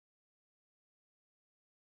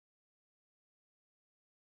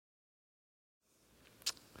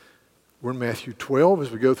We're in Matthew 12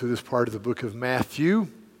 as we go through this part of the book of Matthew,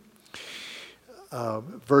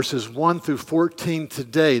 verses 1 through 14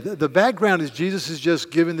 today. The background is Jesus has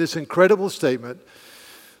just given this incredible statement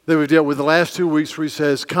that we've dealt with the last 2 weeks where he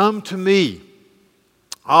says, "Come to me,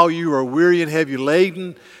 all you are weary and heavy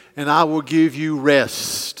laden, and I will give you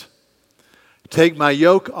rest. Take my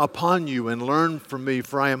yoke upon you and learn from me,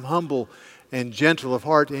 for I am humble and gentle of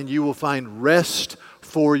heart, and you will find rest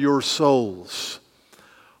for your souls.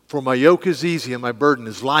 For my yoke is easy and my burden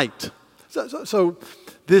is light." So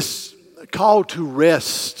this call to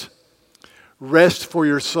rest for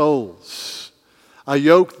your souls, a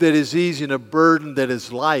yoke that is easy and a burden that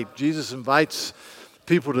is light. Jesus invites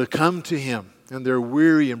people to come to him in their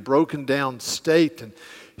weary and broken down state, and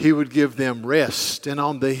he would give them rest. And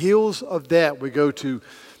on the heels of that, we go to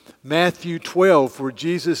Matthew 12, where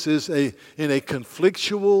Jesus is in a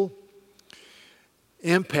conflictual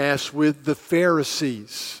impasse with the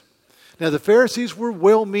Pharisees. Now, the Pharisees were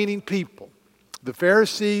well-meaning people. The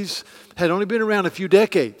Pharisees had only been around a few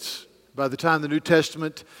decades. By the time the New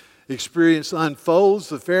Testament experience unfolds,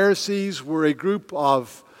 the Pharisees were a group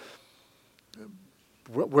of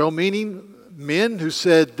well-meaning men who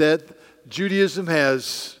said that Judaism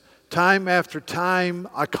has time after time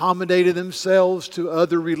accommodated themselves to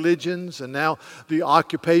other religions and now the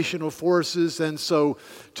occupational forces. And so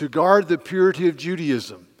to guard the purity of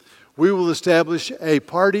Judaism, we will establish a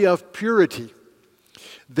party of purity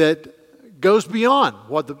that goes beyond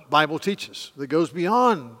what the Bible teaches, that goes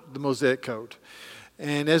beyond the Mosaic Code.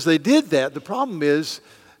 And as they did that, the problem is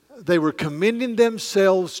they were commending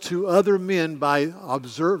themselves to other men by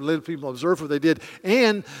letting people observe what they did,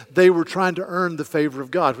 and they were trying to earn the favor of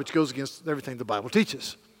God, which goes against everything the Bible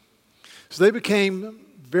teaches. So they became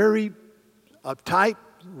very uptight,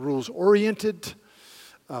 rules-oriented,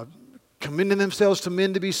 commending themselves to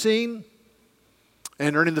men to be seen,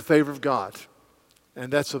 and earning the favor of God.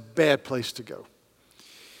 And that's a bad place to go.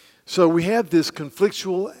 So we have this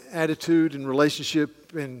conflictual attitude and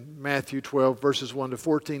relationship in Matthew 12, verses 1 to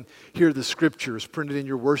 14. Here are the scriptures printed in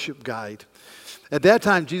your worship guide. At that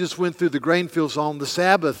time, Jesus went through the grain fields on the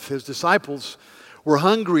Sabbath. His disciples were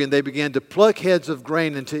hungry, and they began to pluck heads of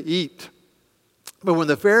grain and to eat. But when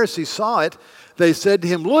the Pharisees saw it, they said to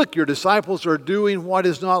him, "Look, your disciples are doing what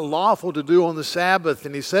is not lawful to do on the Sabbath."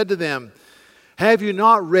 And he said to them, "Have you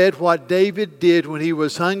not read what David did when he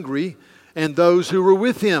was hungry, and those who were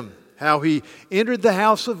with him? How he entered the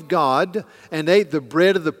house of God and ate the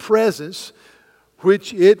bread of the presence,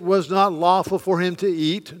 which it was not lawful for him to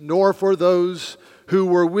eat, nor for those who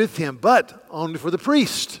were with him, but only for the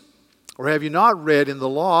priest. Or have you not read in the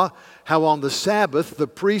law how on the Sabbath the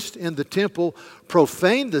priest in the temple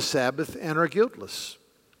profaned the Sabbath and are guiltless?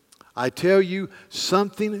 I tell you,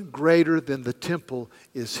 something greater than the temple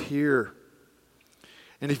is here.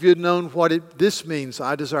 And if you had known what this means,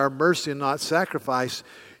 I desire mercy and not sacrifice,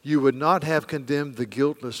 you would not have condemned the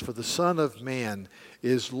guiltless, for the Son of Man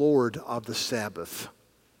is Lord of the Sabbath."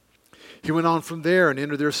 He went on from there and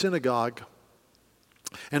entered their synagogue.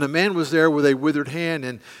 And a man was there with a withered hand,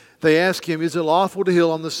 and they asked him, "Is it lawful to heal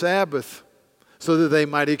on the Sabbath?" So that they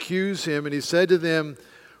might accuse him. And he said to them,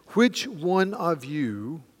 "Which one of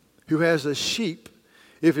you who has a sheep,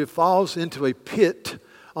 if it falls into a pit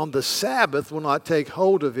on the Sabbath, will not take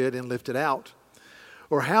hold of it and lift it out?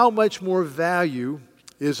 Or how much more value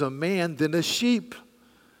is a man than a sheep?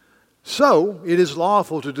 So it is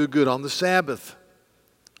lawful to do good on the Sabbath."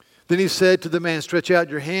 Then he said to the man, "Stretch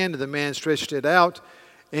out your hand." And the man stretched it out,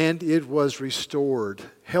 and it was restored,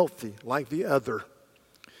 healthy like the other.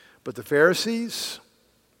 But the Pharisees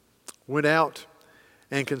went out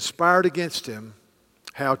and conspired against him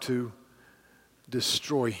how to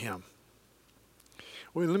destroy him.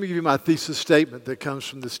 Well, let me give you my thesis statement that comes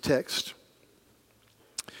from this text.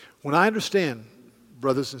 When I understand,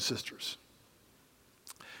 brothers and sisters,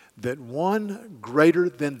 that one greater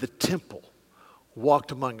than the temple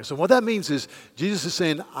walked among us. And what that means is Jesus is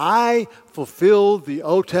saying, I fulfill the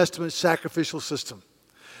Old Testament sacrificial system.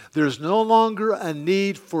 There's no longer a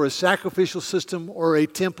need for a sacrificial system or a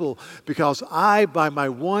temple, because I, by my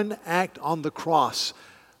one act on the cross,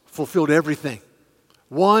 fulfilled everything.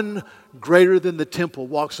 One greater than the temple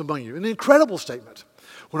walks among you. An incredible statement.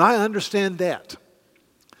 When I understand that,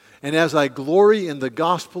 and as I glory in the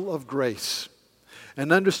gospel of grace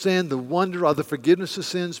and understand the wonder of the forgiveness of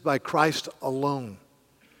sins by Christ alone,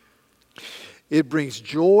 it brings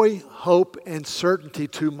joy, hope, and certainty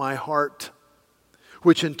to my heart,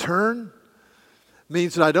 which in turn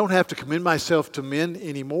means that I don't have to commend myself to men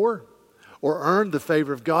anymore or earn the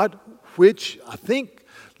favor of God, which I think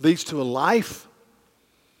leads to a life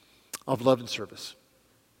of love and service.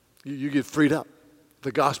 You get freed up.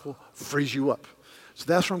 The gospel frees you up. So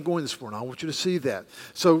that's where I'm going this morning. I want you to see that.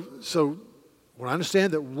 So when I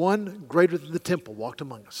understand that one greater than the temple walked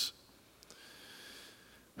among us,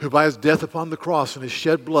 who by his death upon the cross and his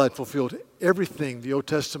shed blood fulfilled everything the Old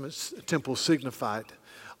Testament temple signified,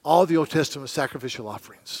 all the Old Testament sacrificial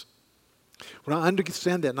offerings. When I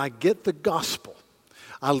understand that and I get the gospel,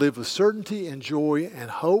 I live with certainty and joy and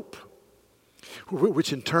hope,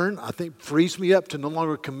 which in turn I think frees me up to no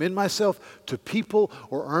longer commend myself to people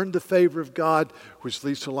or earn the favor of God, which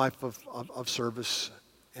leads to a life of service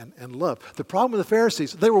and love. The problem with the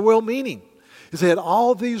Pharisees, they were well-meaning. Is they had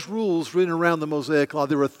all these rules written around the Mosaic Law.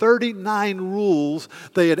 There were 39 rules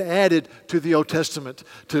they had added to the Old Testament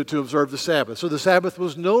to observe the Sabbath. So the Sabbath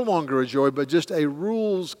was no longer a joy, but just a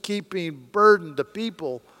rules-keeping burden to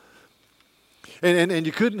people. And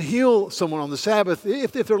you couldn't heal someone on the Sabbath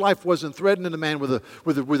if their life wasn't threatened, and a man with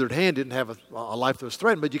a withered hand didn't have a life that was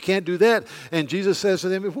threatened. But you can't do that. And Jesus says to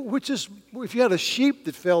them, if you had a sheep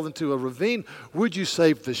that fell into a ravine, would you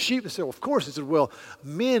save the sheep? They said, well, of course. He said, well,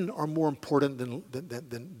 men are more important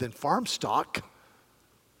than farm stock.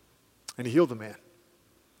 And he healed the man.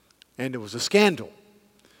 And it was a scandal.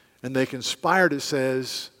 And they conspired, it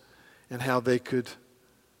says, in how they could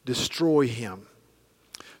destroy him.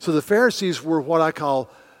 So the Pharisees were what I call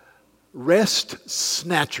rest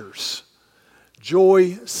snatchers,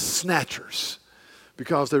 joy snatchers,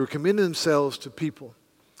 because they were commending themselves to people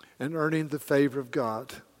and earning the favor of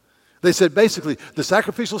God. They said basically the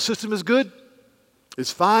sacrificial system is good,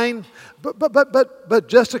 it's fine, but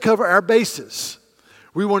just to cover our bases,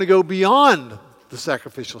 we want to go beyond the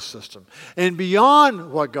sacrificial system and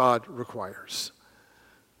beyond what God requires,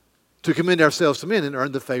 to commend ourselves to men and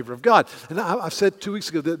earn the favor of God. And I said 2 weeks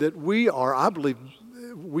ago that we are, I believe,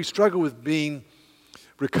 we struggle with being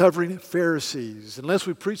recovering Pharisees. Unless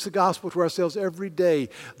we preach the gospel to ourselves every day,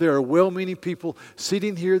 there are well-meaning people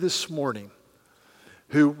sitting here this morning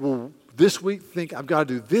who will this week think, I've got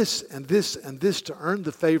to do this and this and this to earn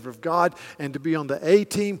the favor of God and to be on the A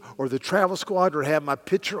team or the travel squad or have my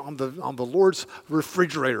picture on the Lord's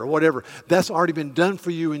refrigerator or whatever. That's already been done for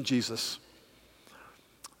you in Jesus.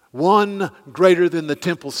 One greater than the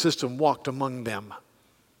temple system walked among them.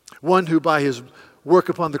 One who by his work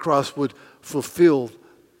upon the cross would fulfill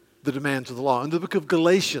the demands of the law. In the book of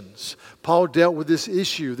Galatians, Paul dealt with this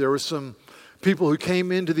issue. There were some people who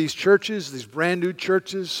came into these churches, these brand new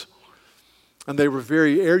churches, and they were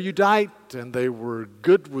very erudite, and they were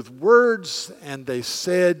good with words, and they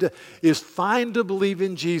said, it's fine to believe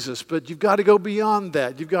in Jesus, but you've got to go beyond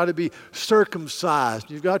that. You've got to be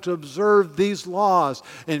circumcised. You've got to observe these laws,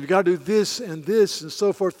 and you've got to do this, and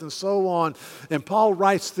so forth and so on. And Paul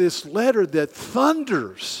writes this letter that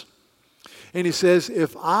thunders. And he says,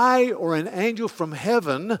 if I or an angel from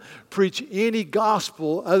heaven preach any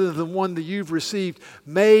gospel other than one that you've received,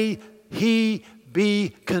 may he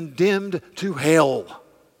be condemned to hell.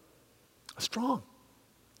 Strong.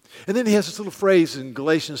 And then he has this little phrase in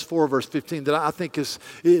Galatians 4, verse 15 that I think is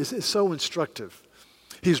so instructive.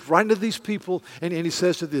 He's writing to these people, and he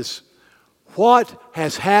says to this, what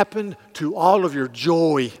has happened to all of your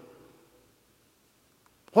joy?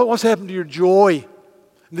 What's happened to your joy?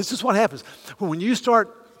 And this is what happens. When you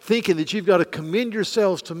start thinking that you've got to commend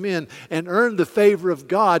yourselves to men and earn the favor of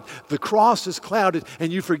God, the cross is clouded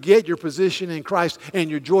and you forget your position in Christ and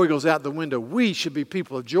your joy goes out the window. We should be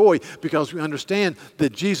people of joy because we understand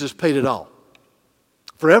that Jesus paid it all.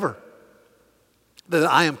 Forever. That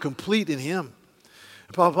I am complete in Him.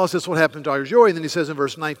 Paul says what happened to all your joy. And then he says in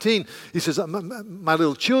verse 19, he says, my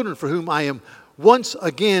little children for whom I am once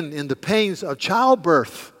again in the pains of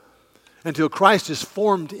childbirth until Christ is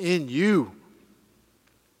formed in you.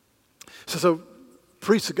 So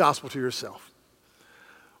preach the gospel to yourself.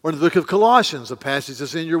 Or in the book of Colossians, a passage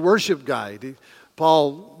that's in your worship guide.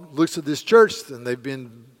 Paul looks at this church and they've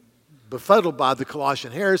been befuddled by the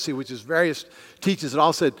Colossian heresy, which is various teachings that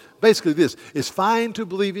all said basically this: it's fine to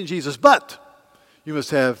believe in Jesus, but you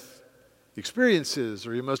must have experiences,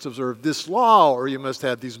 or you must observe this law, or you must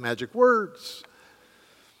have these magic words.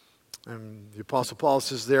 And the Apostle Paul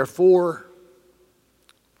says, therefore,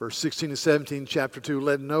 verse 16 and 17, chapter 2,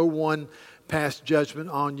 let no one pass judgment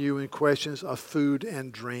on you in questions of food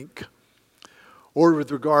and drink, or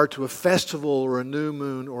with regard to a festival or a new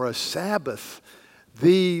moon or a Sabbath.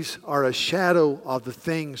 These are a shadow of the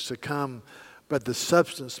things to come, but the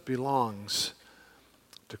substance belongs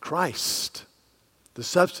to Christ. The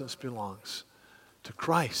substance belongs to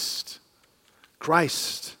Christ.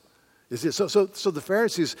 Christ is it. So the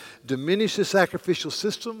Pharisees diminished the sacrificial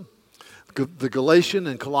system. The Galatian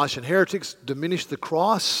and Colossian heretics diminished the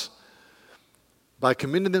cross. by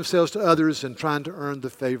commending themselves to others and trying to earn the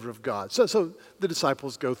favor of God. So the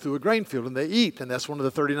disciples go through a grain field and they eat, and that's one of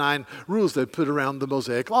the 39 rules they put around the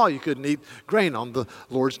Mosaic Law. You couldn't eat grain on the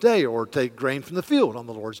Lord's Day or take grain from the field on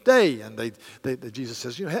the Lord's Day. And Jesus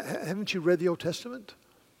says, haven't you read the Old Testament?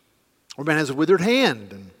 Or man has a withered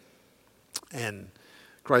hand. And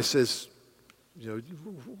Christ says, do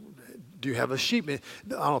you have a sheep?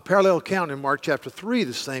 On a parallel account in Mark chapter 3,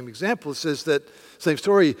 the same example, it says that, same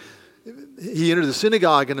story, he entered the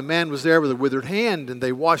synagogue and a man was there with a withered hand, and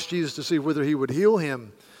they watched Jesus to see whether he would heal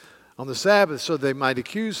him on the Sabbath so they might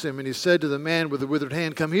accuse him. And he said to the man with the withered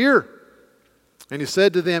hand, come here. And he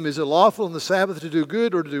said to them, is it lawful on the Sabbath to do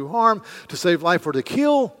good or to do harm, to save life or to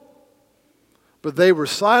kill? But they were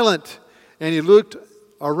silent, and he looked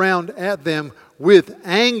around at them with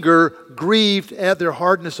anger, grieved at their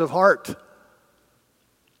hardness of heart.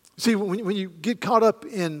 See, when you get caught up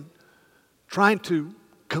in trying to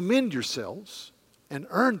commend yourselves and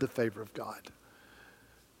earn the favor of God,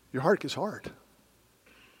 your heart gets hard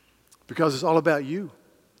because it's all about you.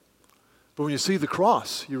 But when you see the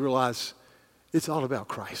cross, you realize it's all about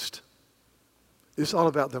Christ. It's all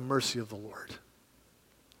about the mercy of the Lord.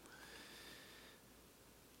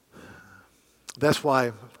 That's why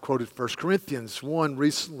I quoted 1 Corinthians 1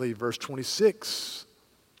 recently, verse 26,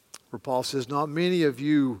 where Paul says, not many of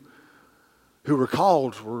you who were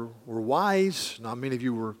called were wise. Not many of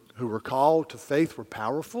you who were called to faith were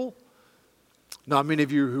powerful. Not many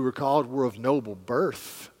of you who were called were of noble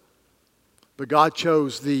birth. But God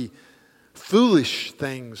chose the foolish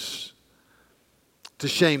things to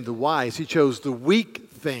shame the wise. He chose the weak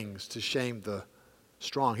things to shame the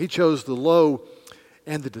strong. He chose the low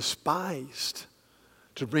and the despised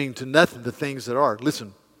to bring to nothing the things that are.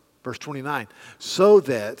 Listen, verse 29, so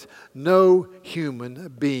that no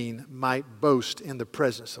human being might boast in the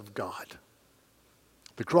presence of God.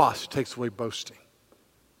 The cross takes away boasting.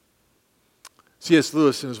 C.S.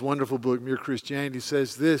 Lewis, in his wonderful book, Mere Christianity,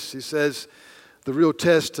 says this. He says, the real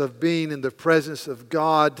test of being in the presence of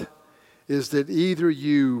God is that either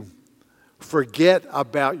you forget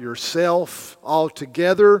about yourself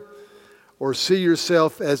altogether or see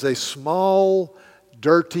yourself as a small,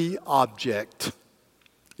 dirty object.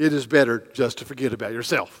 It is better just to forget about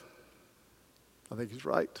yourself. I think he's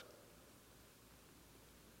right.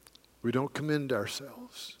 We don't commend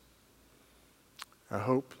ourselves. Our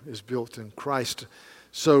hope is built in Christ.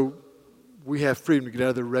 So we have freedom to get out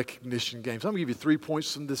of the recognition games. I'm going to give you 3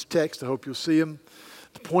 points from this text. I hope you'll see them.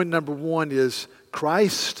 The point number 1 is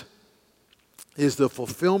Christ is the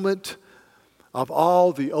fulfillment of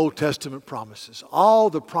all the Old Testament promises. All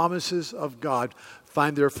the promises of God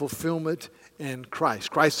find their fulfillment in Christ.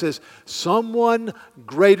 Christ says, someone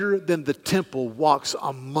greater than the temple walks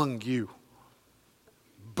among you.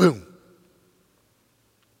 Boom.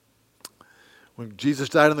 When Jesus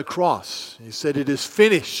died on the cross, he said, it is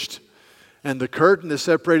finished. And the curtain that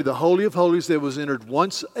separated the Holy of Holies that was entered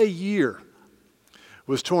once a year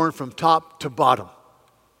was torn from top to bottom,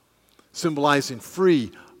 symbolizing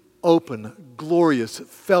free, open, glorious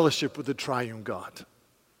fellowship with the triune God.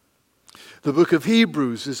 The book of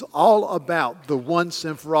Hebrews is all about the once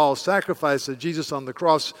and for all sacrifice of Jesus on the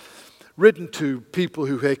cross, written to people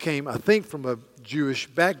who came, I think, from a Jewish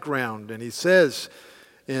background. And he says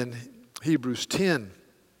in Hebrews 10,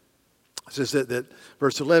 it says that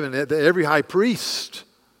verse 11, that every high priest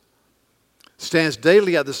stands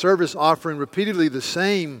daily at the service offering repeatedly the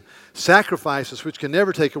same sacrifices which can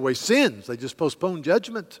never take away sins. They just postpone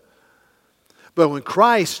judgment. But when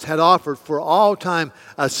Christ had offered for all time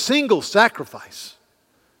a single sacrifice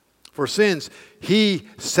for sins, he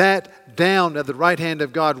sat down at the right hand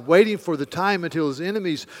of God, waiting for the time until his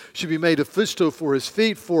enemies should be made a footstool for his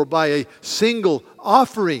feet. For by a single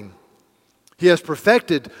offering, he has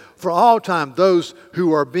perfected for all time those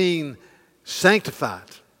who are being sanctified.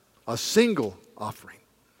 A single offering.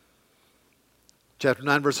 Chapter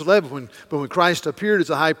 9, verse 11, but when Christ appeared as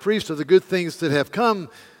a high priest of the good things that have come,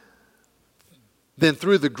 then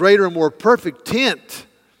through the greater and more perfect tent,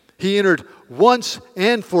 he entered once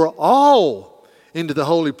and for all into the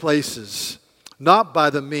holy places, not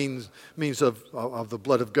by the means of the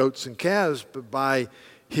blood of goats and calves, but by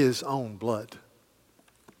his own blood.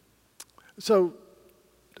 So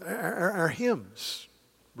our hymns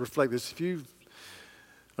reflect this. If you're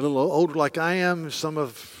a little older like I am, some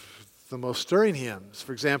of the most stirring hymns,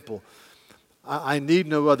 for example, I need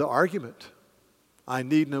no other argument. I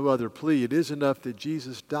need no other plea. It is enough that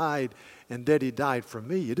Jesus died and that he died for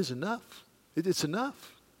me. It is enough. It's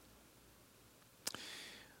enough.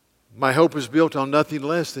 My hope is built on nothing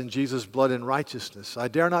less than Jesus' blood and righteousness. I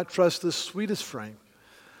dare not trust the sweetest frame,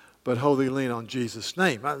 but wholly lean on Jesus'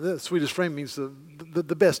 name. The sweetest frame means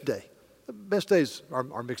the best day. The best days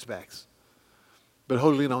are mixed bags, but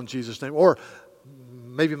wholly lean on Jesus' name. Or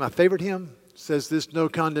maybe my favorite hymn says this: no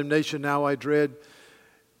condemnation now I dread.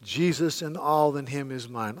 Jesus and all in him is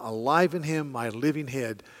mine. Alive in him, my living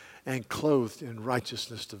head, and clothed in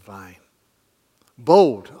righteousness divine.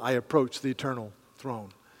 Bold, I approach the eternal throne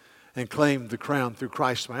and claim the crown through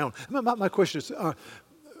Christ my own. My question is,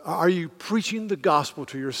 are you preaching the gospel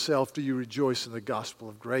to yourself? Do you rejoice in the gospel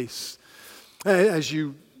of grace? As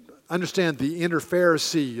you understand the inner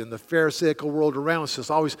Pharisee and the Pharisaical world around us is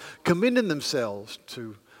always commending themselves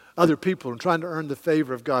to other people and trying to earn the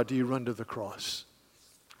favor of God, do you run to the cross?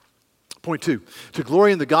 Point 2, to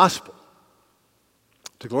glory in the gospel.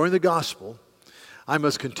 To glory in the gospel, I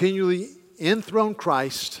must continually enthrone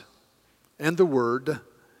Christ and the Word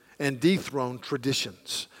and dethrone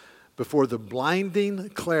traditions before the blinding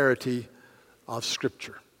clarity of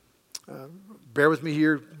Scripture. Bear with me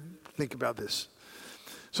here. Think about this.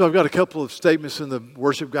 So I've got a couple of statements in the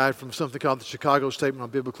worship guide from something called the Chicago Statement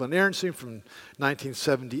on Biblical Inerrancy from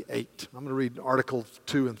 1978. I'm going to read Article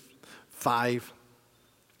 2 and 5.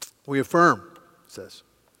 We affirm, it says,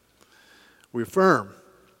 we affirm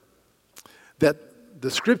that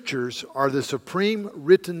the Scriptures are the supreme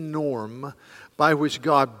written norm by which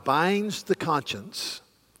God binds the conscience,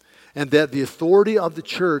 and that the authority of the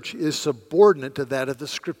church is subordinate to that of the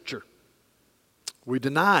Scripture. We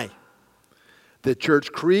deny that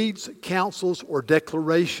church creeds, councils, or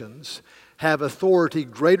declarations have authority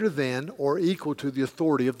greater than or equal to the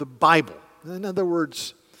authority of the Bible. In other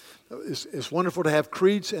words, it's wonderful to have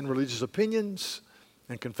creeds and religious opinions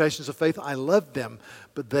and confessions of faith. I love them,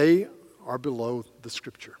 but they are below the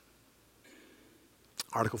Scripture.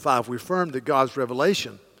 Article 5, we affirm that God's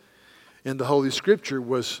revelation in the Holy Scripture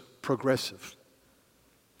was progressive.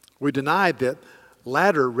 We deny that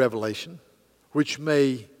latter revelation, which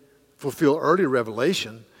may fulfill earlier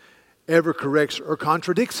revelation, ever corrects or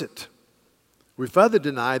contradicts it. We further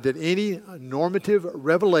deny that any normative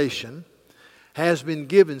revelation has been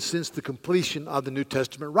given since the completion of the New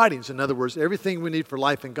Testament writings. In other words, everything we need for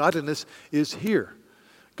life and godliness is here.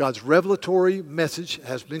 God's revelatory message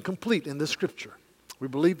has been complete in the Scripture. We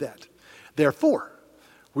believe that. Therefore,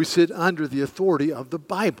 we sit under the authority of the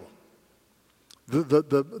Bible.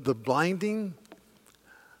 The blinding,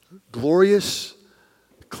 glorious,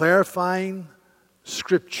 clarifying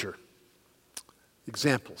Scripture.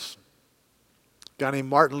 Examples. A guy named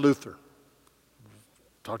Martin Luther.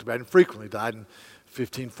 Talked about him frequently. Died in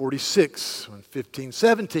 1546. In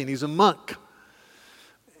 1517, he's a monk.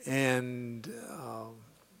 And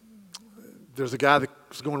there's a guy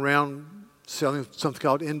that's going around selling something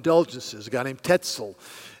called indulgences, a guy named Tetzel.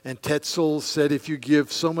 And Tetzel said, if you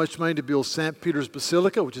give so much money to build St. Peter's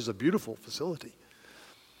Basilica, which is a beautiful facility,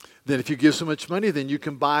 then if you give so much money, then you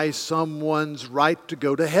can buy someone's right to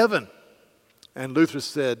go to heaven. And Luther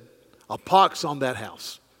said, a pox on that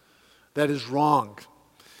house. That is wrong.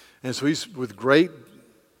 And so he's, with great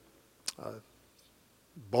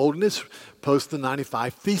boldness, posts the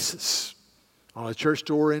 95 Theses on a church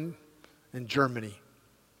door in Germany.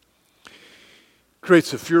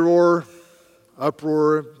 Creates a furor,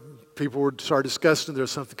 uproar. People would start discussing.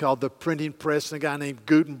 There's something called the printing press, and a guy named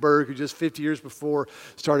Gutenberg, who just 50 years before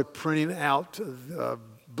started printing out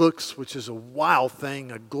books, which is a wild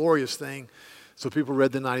thing, a glorious thing. So people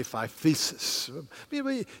read the 95 Theses.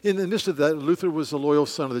 In the midst of that, Luther was a loyal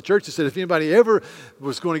son of the church. He said if anybody ever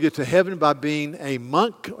was going to get to heaven by being a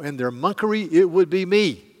monk and their monkery, it would be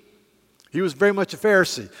me. He was very much a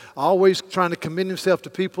Pharisee, always trying to commend himself to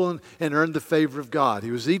people and earn the favor of God.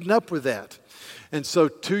 He was eaten up with that. And so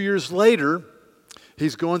 2 years later,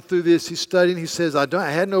 he's going through this, he's studying, he says, I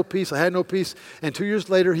had no peace. And 2 years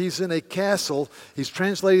later, he's in a castle, he's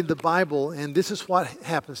translating the Bible, and this is what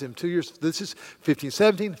happens to him. 2 years, this is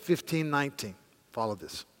 1517, 1519. Follow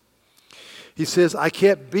this. He says, I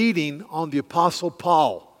kept beating on the Apostle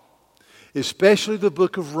Paul, especially the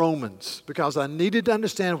book of Romans, because I needed to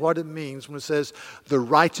understand what it means when it says the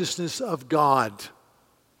righteousness of God,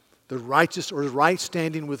 the righteous or right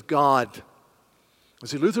standing with God.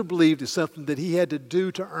 See, Luther believed it's something that he had to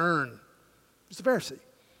do to earn. He's a Pharisee.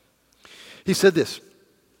 He said this.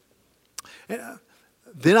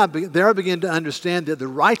 Then I began to understand that the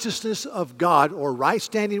righteousness of God, or right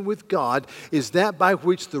standing with God, is that by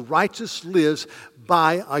which the righteous lives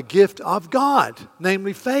by a gift of God,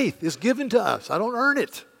 namely faith, is given to us. I don't earn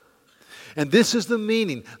it. And this is the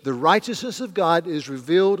meaning. The righteousness of God is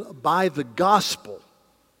revealed by the gospel.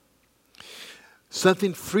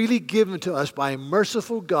 Something freely given to us by a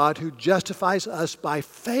merciful God who justifies us by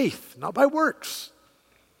faith, not by works.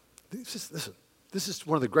 Listen, This is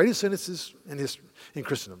one of the greatest sentences in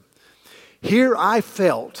Christendom. Here I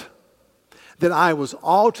felt that I was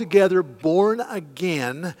altogether born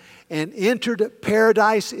again and entered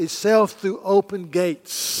paradise itself through open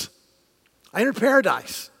gates. I entered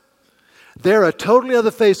paradise. There a totally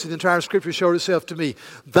other face of the entire Scripture showed itself to me.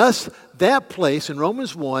 Thus, that place in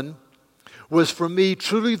Romans 1 was for me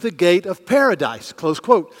truly the gate of paradise. Close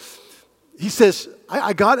quote. He says,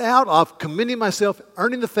 I got out of commending myself,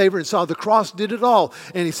 earning the favor, and saw the cross did it all.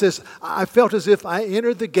 And he says, I felt as if I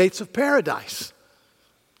entered the gates of paradise.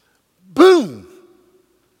 Boom!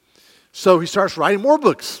 So he starts writing more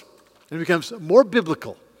books, and it becomes more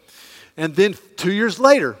biblical. And then 2 years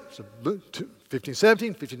later, so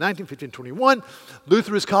 1517, 1519, 1521,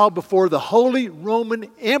 Luther is called before the Holy Roman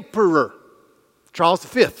Emperor, Charles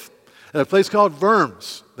V, at a place called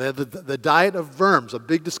Worms. They had the Diet of Worms, a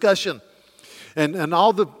big discussion. And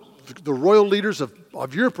all the royal leaders of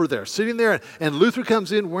Europe were there, sitting there. And Luther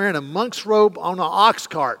comes in wearing a monk's robe on an ox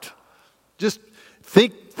cart. Just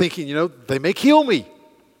thinking, they may kill me.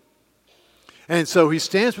 And so he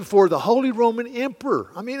stands before the Holy Roman Emperor.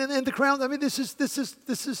 I mean, and the crown. I mean, this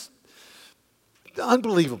is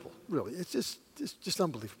unbelievable, really. It's just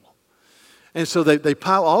unbelievable. And so they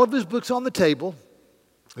pile all of his books on the table.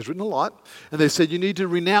 He's written a lot. And they said, you need to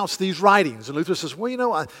renounce these writings. And Luther says,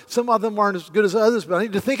 well, some of them aren't as good as others, but I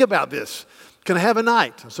need to think about this. Can I have a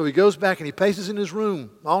night? And so he goes back and he paces in his room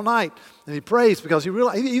all night. And he prays because he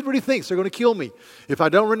really thinks they're going to kill me. If I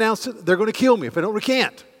don't renounce it, they're going to kill me if I don't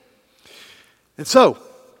recant. And so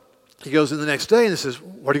he goes in the next day and he says,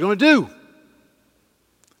 what are you going to do?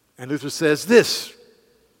 And Luther says this.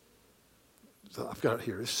 So I've got it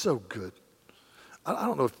here. It's so good. I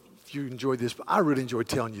don't know if you enjoyed this, but I really enjoyed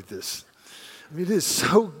telling you this. I mean, it is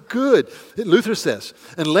so good. Luther says,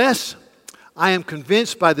 unless I am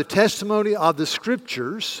convinced by the testimony of the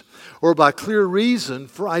Scriptures or by clear reason,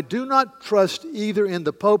 for I do not trust either in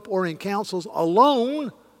the Pope or in councils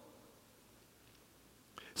alone,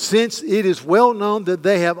 since it is well known that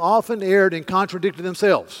they have often erred and contradicted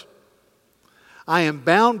themselves. I am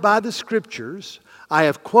bound by the Scriptures I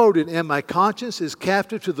have quoted, and my conscience is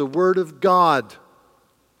captive to the Word of God.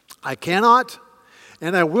 I cannot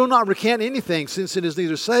and I will not recant anything, since it is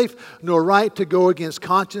neither safe nor right to go against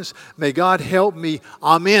conscience. May God help me.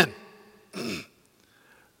 Amen.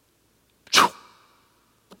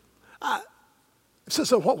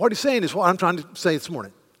 So what he's saying is what I'm trying to say this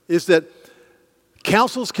morning, is that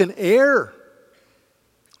councils can err.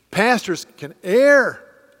 Pastors can err.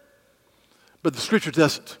 But the Scripture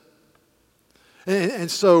doesn't. And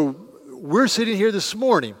so we're sitting here this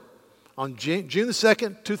morning on June the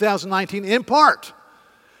 2nd, 2019, in part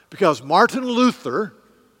because Martin Luther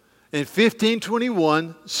in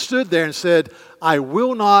 1521 stood there and said, I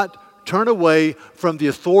will not turn away from the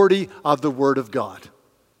authority of the Word of God.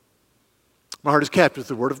 My heart is captive to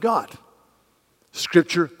the Word of God.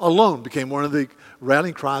 Scripture alone became one of the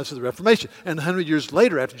rallying cries of the Reformation. And 100 years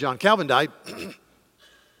later, after John Calvin died,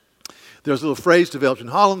 there was a little phrase developed in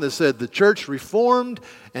Holland that said, the church reformed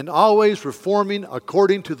and always reforming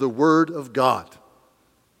according to the Word of God.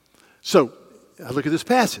 So I look at this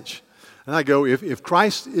passage and I go, if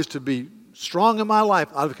Christ is to be strong in my life,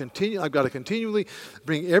 I've got to continually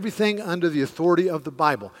bring everything under the authority of the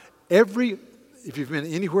Bible. If you've been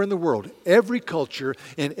anywhere in the world, every culture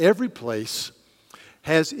in every place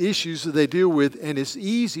has issues that they deal with, and it's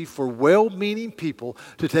easy for well-meaning people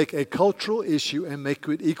to take a cultural issue and make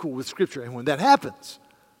it equal with Scripture. And when that happens,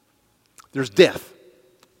 there's death.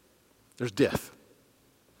 There's death.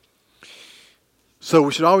 So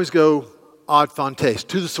we should always go ad fontes,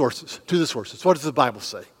 to the sources. What does the Bible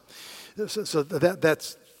say? So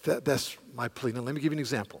that's my plea. Now let me give you an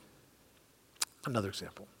example. Another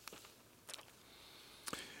example.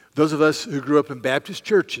 Those of us who grew up in Baptist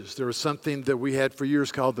churches, there was something that we had for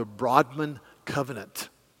years called the Broadman Covenant.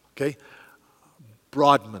 Okay?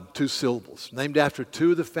 Broadman, 2 syllables, named after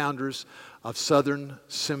 2 of the founders of Southern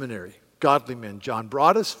Seminary. Godly men, John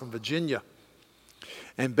Broadus from Virginia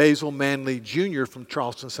and Basil Manley Jr. from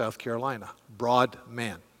Charleston, South Carolina.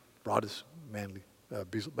 Broadman. Broadus Manley,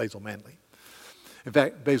 Basil Manley. In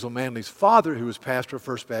fact, Basil Manley's father, who was pastor of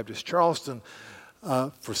First Baptist Charleston,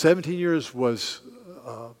 for 17 years was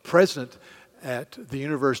president at the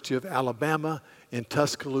University of Alabama in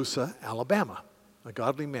Tuscaloosa, Alabama. A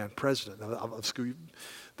godly man, president of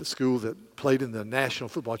the school that played in the National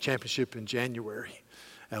Football Championship in January,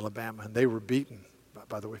 Alabama. And they were beaten,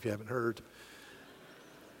 by the way, if you haven't heard,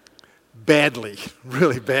 badly,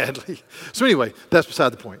 really badly. So anyway, that's beside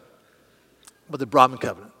the point. But the Brahman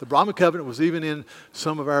Covenant. The Brahman Covenant was even in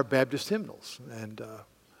some of our Baptist hymnals. And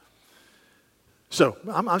So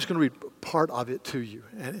I'm just going to read part of it to you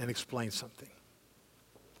and explain something.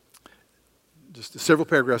 Just several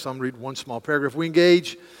paragraphs. I'm going to read one small paragraph. We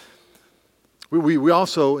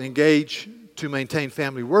also engage to maintain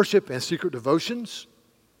family worship and secret devotions,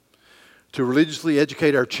 to religiously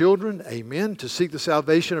educate our children, amen, to seek the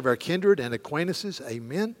salvation of our kindred and acquaintances,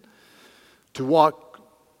 amen, to walk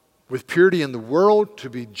with purity in the world, to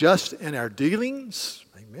be just in our dealings,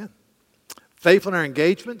 amen, faithful in our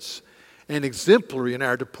engagements, and exemplary in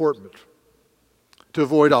our deportment, to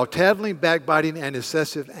avoid all tattling, backbiting, and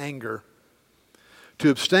excessive anger, to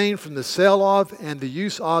abstain from the sale of and the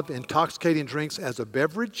use of intoxicating drinks as a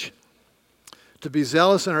beverage, to be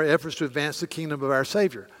zealous in our efforts to advance the kingdom of our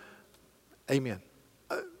Savior. Amen.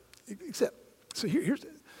 So here's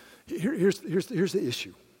the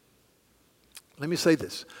issue. Let me say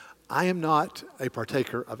this. I am not a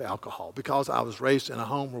partaker of alcohol because I was raised in a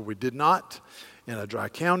home where we did not, in a dry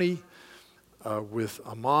county, with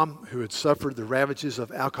a mom who had suffered the ravages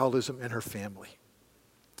of alcoholism in her family.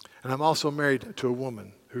 And I'm also married to a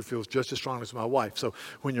woman who feels just as strong as my wife. So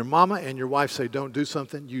when your mama and your wife say don't do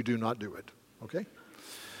something, you do not do it. Okay?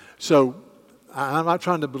 So I'm not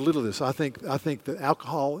trying to belittle this. I think that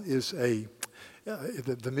alcohol is the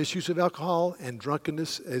misuse of alcohol and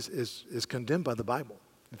drunkenness is condemned by the Bible.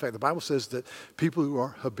 In fact, the Bible says that people who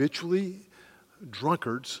are habitually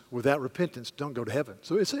drunkards without repentance don't go to heaven.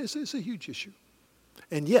 So it's a huge issue.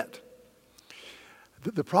 And yet,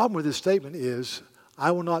 the problem with this statement is, I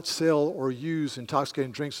will not sell or use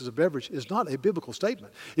intoxicating drinks as a beverage, is not a biblical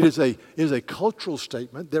statement. It is a cultural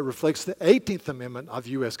statement that reflects the 18th Amendment of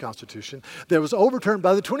the U.S. Constitution that was overturned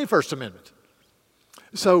by the 21st Amendment.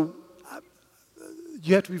 So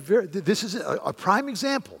you have to be this is a prime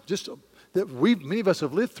example, just that many of us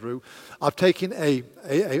have lived through, of taking I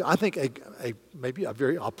think maybe a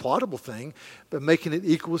very applaudable thing, but making it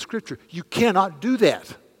equal with Scripture. You cannot do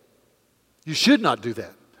that. You should not do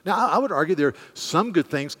that. Now, I would argue there are some good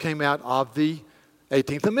things came out of the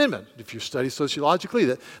 18th Amendment. If you study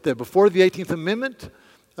sociologically, that before the 18th Amendment,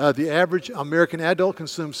 the average American adult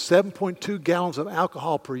consumes 7.2 gallons of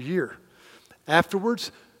alcohol per year.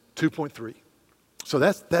 Afterwards, 2.3. So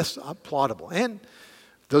that's applaudable. And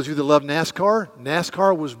those of you that love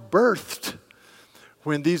NASCAR was birthed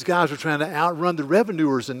when these guys were trying to outrun the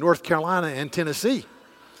revenuers in North Carolina and Tennessee.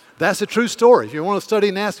 That's a true story. If you want to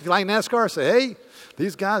study NASCAR, if you like NASCAR, say, hey,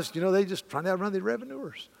 these guys, they just trying to outrun the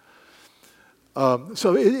revenuers.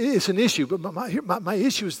 So it's an issue. But my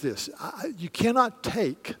issue is this. You cannot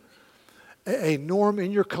take a norm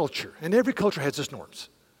in your culture, and every culture has its norms.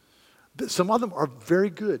 Some of them are very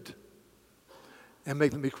good, and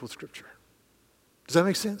make them equal with Scripture. Does that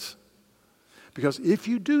make sense? Because if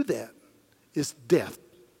you do that, it's death.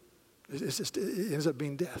 It ends up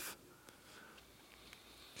being death.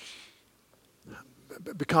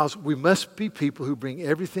 Because we must be people who bring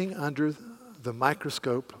everything under the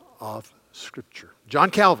microscope of Scripture. John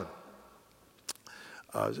Calvin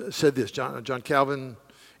said this. John Calvin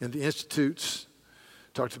in the Institutes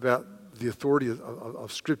talked about the authority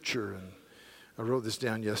of Scripture, and I wrote this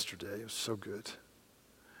down yesterday. It was so good.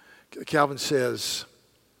 Calvin says,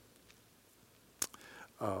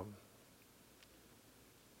 if I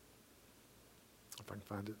can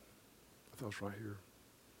find it, I thought it was right here.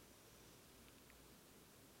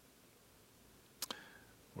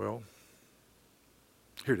 Well,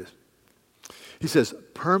 here it is. He says, there's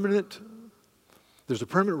a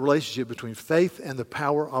permanent relationship between faith and the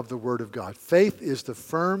power of the Word of God. Faith is the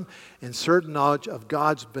firm and certain knowledge of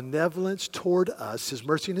God's benevolence toward us, His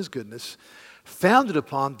mercy and His goodness, founded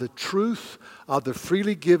upon the truth of the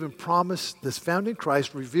freely given promise that's found in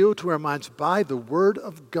Christ, revealed to our minds by the Word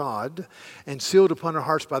of God and sealed upon our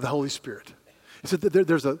hearts by the Holy Spirit. He said that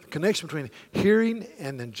there's a connection between hearing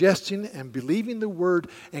and ingesting and believing the Word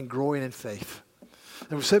and growing in faith.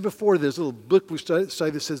 And we said before, there's a little book we study that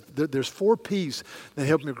says there's 4 P's that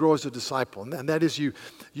help me grow as a disciple. And that is you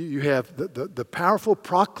have the powerful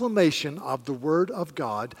proclamation of the Word of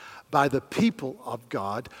God by the people of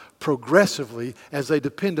God progressively as they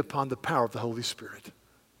depend upon the power of the Holy Spirit.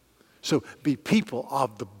 So be people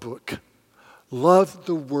of the book. Love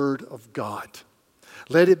the Word of God.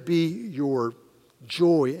 Let it be your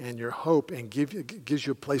joy and your hope and gives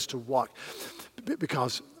you a place to walk.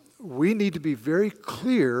 Because we need to be very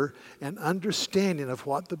clear and understanding of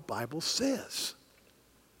what the Bible says.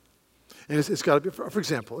 And it's got to be, for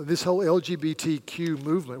example, this whole LGBTQ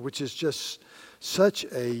movement, which is just such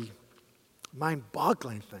a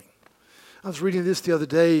mind-boggling thing. I was reading this the other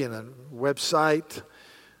day in a website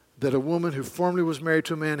that a woman who formerly was married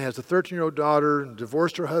to a man, has a 13-year-old daughter, and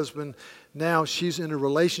divorced her husband. Now she's in a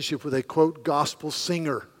relationship with a, quote, gospel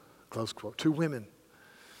singer, close quote. Two women.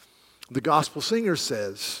 The gospel singer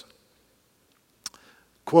says,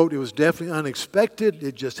 quote, it was definitely unexpected.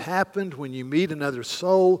 It just happened when you meet another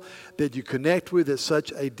soul that you connect with at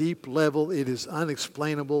such a deep level. It is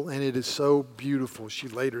unexplainable and it is so beautiful. She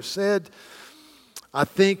later said, I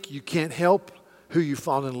think you can't help who you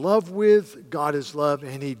fall in love with. God is love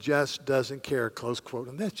and he just doesn't care, close quote.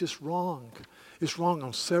 And that's just wrong. It's wrong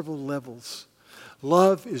on several levels.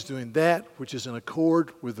 Love is doing that which is in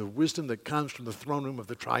accord with the wisdom that comes from the throne room of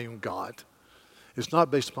the triune God. It's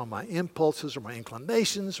not based upon my impulses or my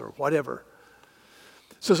inclinations or whatever.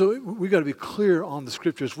 So we've got to be clear on the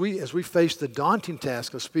Scriptures. As we face the daunting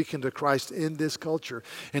task of speaking to Christ in this culture.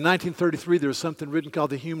 In 1933, there was something written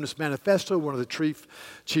called the Humanist Manifesto. One of the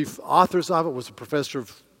chief authors of it was a professor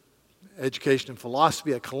of education and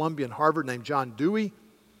philosophy at Columbia and Harvard named John Dewey,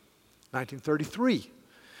 1933.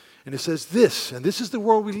 And it says this, and this is the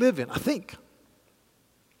world we live in, I think.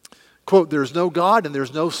 Quote, there is no God and there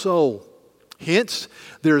is no soul. Hence,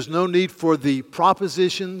 there is no need for the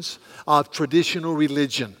propositions of traditional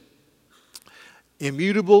religion.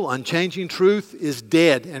 Immutable, unchanging truth is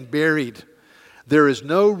dead and buried. There is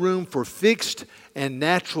no room for fixed and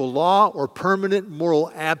natural law or permanent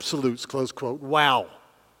moral absolutes, close quote. Wow.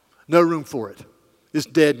 No room for it. It's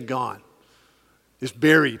dead and gone. It's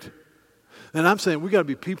buried. And I'm saying we've got to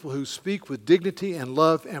be people who speak with dignity and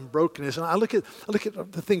love and brokenness. And I look at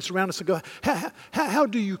the things around us and go, how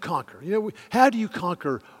do you conquer? How do you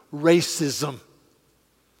conquer racism?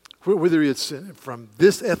 Whether it's from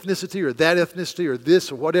this ethnicity or that ethnicity or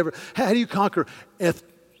this or whatever. How do you conquer this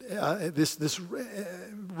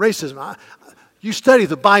racism? You study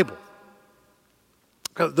the Bible.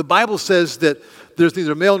 The Bible says that there's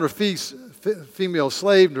neither male nor female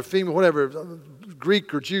slave nor female whatever,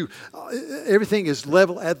 Greek or Jew. Everything is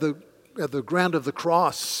level at the ground of the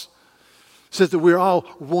cross. It says that we're all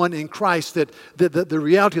one in Christ, that the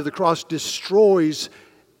reality of the cross destroys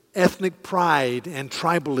ethnic pride and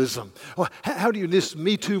tribalism. How do you, this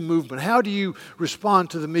Me Too movement, how do you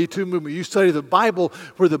respond to the Me Too movement? You study the Bible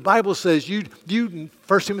where the Bible says you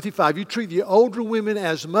 1 Timothy 5, you treat the older women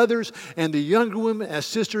as mothers and the younger women as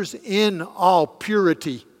sisters in all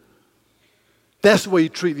purity. That's the way you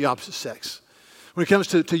treat the opposite sex. When it comes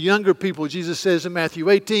to younger people, Jesus says in Matthew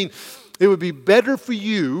 18, it would be better for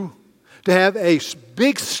you to have a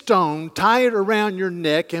big stone tied around your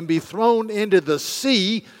neck and be thrown into the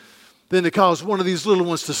sea than to cause one of these little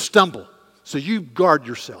ones to stumble. So you guard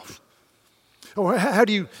yourself. Or how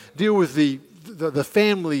do you deal with the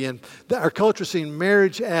family and our culture seeing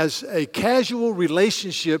marriage as a casual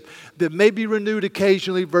relationship that may be renewed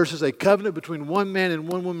occasionally versus a covenant between one man and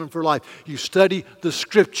one woman for life? You study the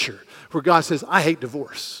Scripture where God says, I hate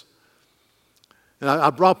divorce. And I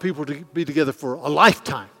brought people to be together for a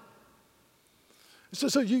lifetime. So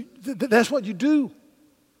that's what you do.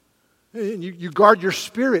 And you guard your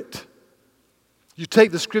spirit. You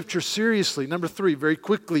take the Scripture seriously. Number 3, very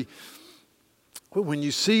quickly, when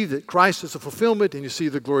you see that Christ is a fulfillment and you see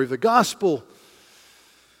the glory of the gospel,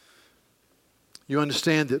 you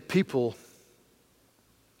understand that people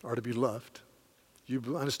are to be loved.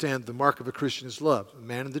 You understand the mark of a Christian is love. A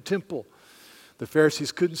man in the temple. The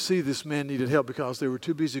Pharisees couldn't see this man needed help because they were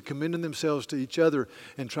too busy commending themselves to each other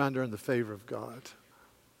and trying to earn the favor of God.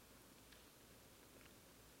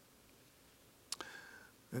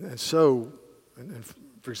 And so,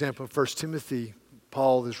 for example, in 1 Timothy,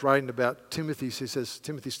 Paul is writing about Timothy. He says,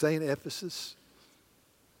 Timothy, stay in Ephesus.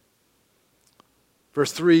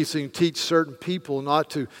 Verse 3, so you teach certain people not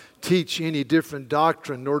to teach any different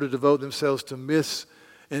doctrine, nor to devote themselves to myths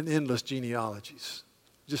and endless genealogies.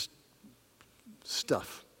 Just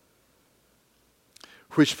stuff.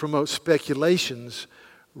 Which promotes speculations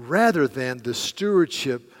rather than the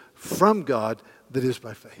stewardship from God that is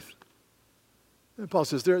by faith. And Paul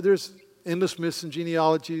says there's endless myths and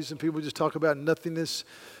genealogies and people just talk about nothingness.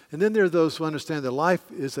 And then there are those who understand that life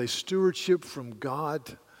is a stewardship from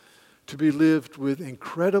God to be lived with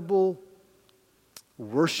incredible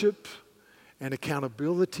worship and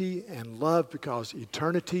accountability and love because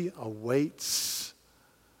eternity awaits.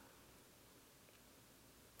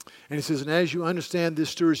 And he says, and as you understand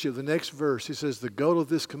this stewardship, the next verse, he says, the goal of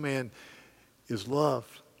this command is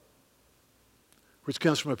love, which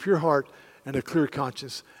comes from a pure heart and a clear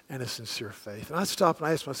conscience and a sincere faith. And I stop and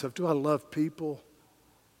I ask myself, do I love people?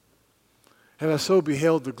 Have I so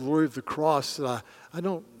beheld the glory of the cross that I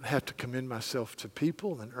don't have to commend myself to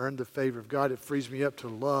people and earn the favor of God? It frees me up to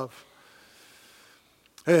love.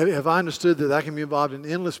 Have I understood that I can be involved in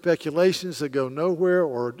endless speculations that go nowhere?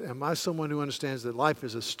 Or am I someone who understands that life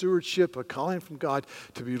is a stewardship, a calling from God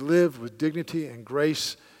to be lived with dignity and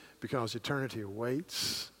grace because eternity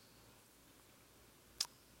awaits?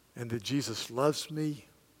 and that Jesus loves me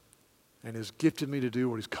and has gifted me to do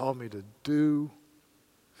what he's called me to do.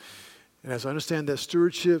 And as I understand that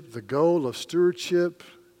stewardship, the goal of stewardship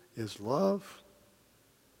is love.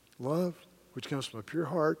 Love, which comes from a pure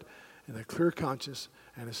heart and a clear conscience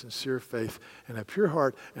and a sincere faith. And a pure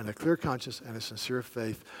heart and a clear conscience and a sincere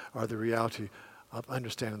faith are the reality of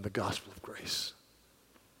understanding the gospel of grace.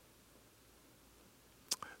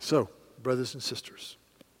 So, brothers and sisters,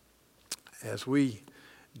 as we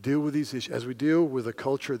deal with these issues, as we deal with a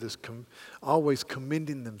culture that's always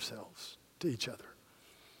commending themselves to each other,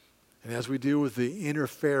 and as we deal with the inner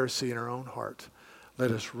Pharisee in our own heart, let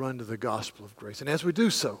us run to the gospel of grace. And as we do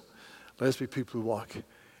so, let us be people who walk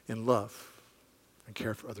in love and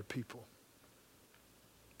care for other people.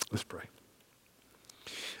 Let's pray.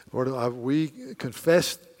 Lord, we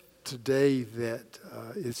confess today that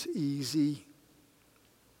it's easy,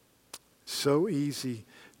 so easy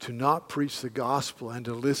to not preach the gospel and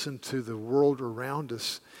to listen to the world around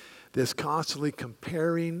us that's constantly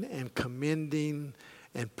comparing and commending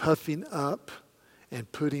and puffing up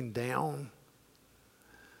and putting down.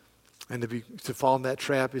 And to fall in that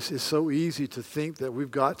trap is so easy to think that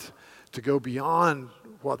we've got to go beyond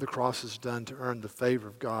what the cross has done to earn the favor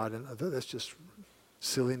of God. And that's just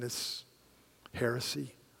silliness,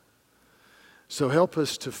 heresy. So help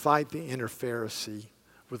us to fight the inner Pharisee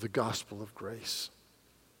with the gospel of grace.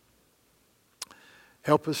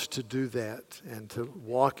 Help us to do that and to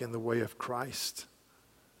walk in the way of Christ.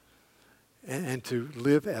 And to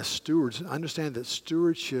live as stewards. Understand that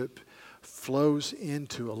stewardship flows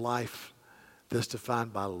into a life that's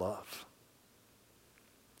defined by love.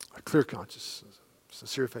 A clear conscience,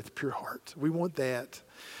 sincere faith, pure heart. We want that.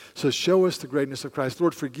 So show us the greatness of Christ.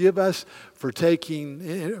 Lord, forgive us for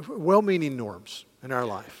taking well-meaning norms in our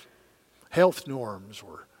life. Health norms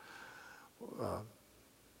or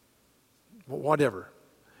whatever.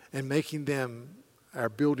 And making them our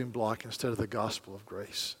building block instead of the gospel of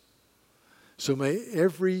grace. So may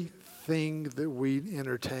everything that we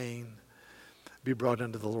entertain be brought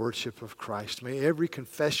under the lordship of Christ. May every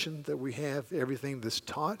confession that we have, everything that's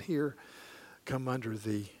taught here, come under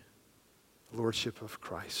the lordship of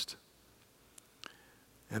Christ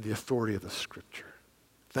and the authority of the Scripture.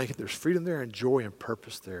 Thank you. There's freedom there and joy and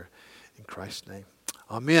purpose there in Christ's name.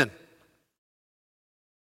 Amen.